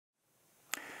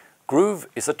Groove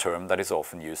is a term that is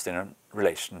often used in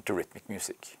relation to rhythmic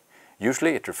music.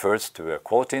 Usually it refers to a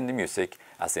quality in the music,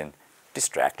 as in this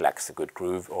track lacks a good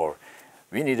groove, or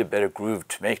we need a better groove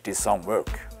to make this song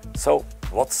work. So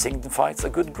what signifies a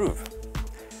good groove?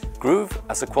 Groove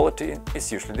as a quality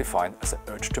is usually defined as an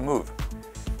urge to move.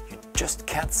 You just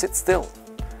can't sit still.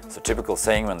 It's a typical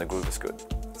saying when the groove is good.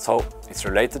 So it's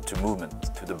related to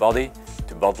movement, to the body,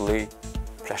 to bodily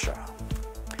pleasure.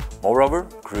 Moreover,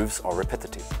 grooves are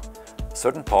repetitive. A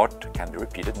certain part can be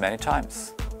repeated many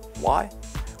times. Why?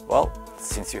 Well,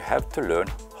 since you have to learn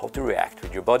how to react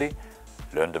with your body,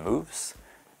 learn the moves,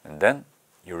 and then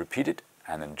you repeat it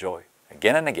and enjoy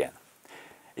again and again.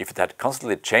 If it had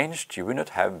constantly changed, you would not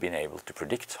have been able to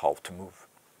predict how to move.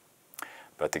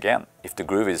 But again, if the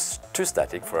groove is too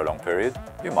static for a long period,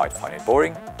 you might find it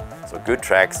boring, so good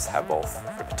tracks have both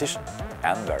repetition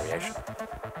and variation,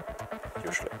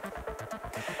 usually.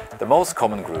 The most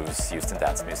common grooves used in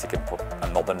dance music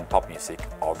and modern pop music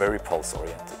are very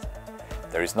pulse-oriented.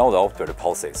 There is no doubt where the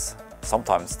pulse is.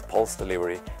 Sometimes the pulse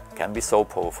delivery can be so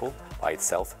powerful by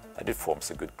itself that it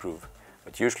forms a good groove.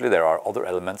 But usually there are other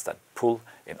elements that pull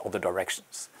in other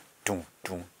directions. Dum,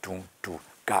 dum, dum, dum,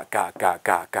 ga, ga, ga,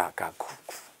 ga, ga, ga,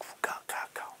 ga, ga,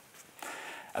 ga.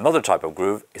 Another type of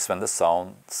groove is when the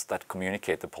sounds that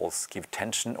communicate the pulse give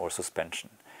tension or suspension,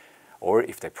 or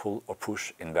if they pull or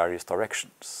push in various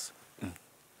directions.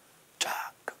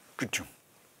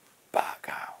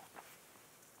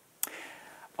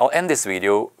 I'll end this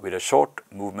video with a short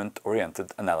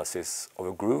movement-oriented analysis of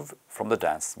a groove from a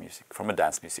dance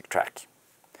music track.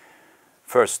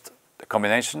 First, the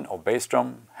combination of bass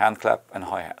drum, hand clap and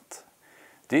hi-hat.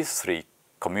 These three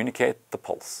communicate the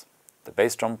pulse. The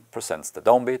bass drum presents the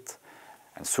downbeat,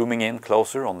 and zooming in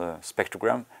closer on the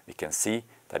spectrogram, we can see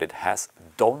that it has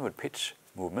a downward pitch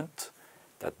movement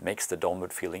that makes the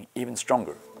downward feeling even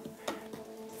stronger.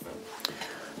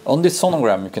 On this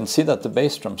sonogram, you can see that the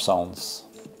bass drum sounds,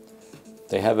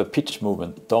 they have a pitch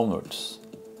movement downwards,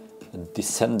 a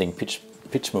descending pitch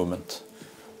movement.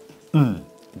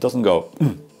 It doesn't go,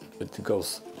 but it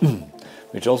goes,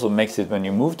 which also makes it, when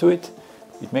you move to it,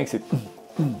 it makes it,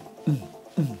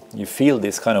 you feel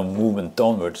this kind of movement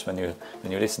downwards when you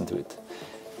listen to it.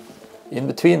 In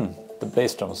between the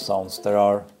bass drum sounds, there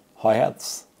are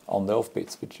hi-hats on the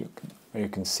offbeats, where you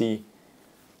can see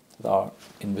that are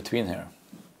in between here.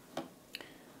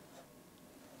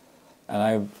 And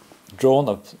I've drawn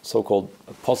a so-called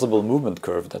possible movement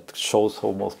curve that shows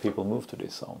how most people move to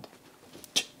this sound.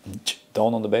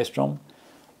 Down on the bass drum,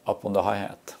 up on the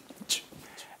hi-hat.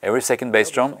 Every second bass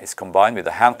drum is combined with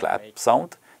a hand clap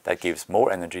sound that gives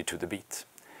more energy to the beat.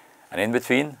 And in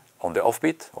between, on the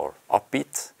offbeat or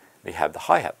upbeat, we have the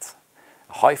hi-hat,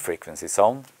 a high-frequency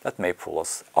sound that may pull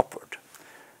us upward.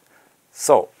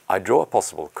 So I draw a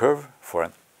possible curve for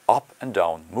an up and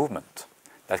down movement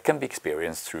that can be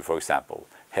experienced through, for example,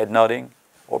 head nodding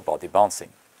or body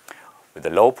bouncing, with the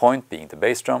low point being the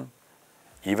bass drum,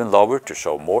 even lower to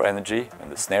show more energy when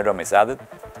the snare drum is added,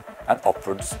 and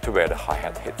upwards to where the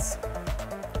hi-hat hits.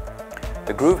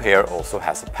 The groove here also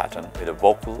has a pattern with a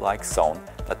vocal-like sound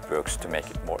that works to make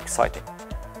it more exciting.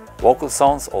 Vocal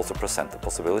sounds also present the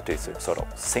possibility to sort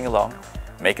of sing along,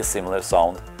 make a similar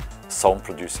sound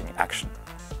producing action.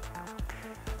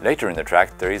 Later in the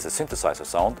track there is a synthesizer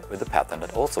sound with a pattern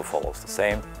that also follows the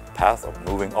same path of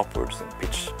moving upwards in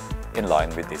pitch in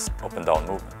line with this up and down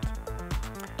movement.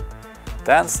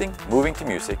 Dancing, moving to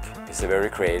music, is a very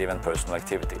creative and personal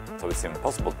activity, so it's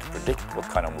impossible to predict what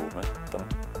kind of movement the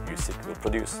music will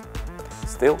produce.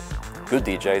 Still, good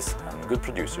DJs and good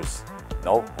producers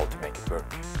know how to make it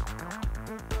work.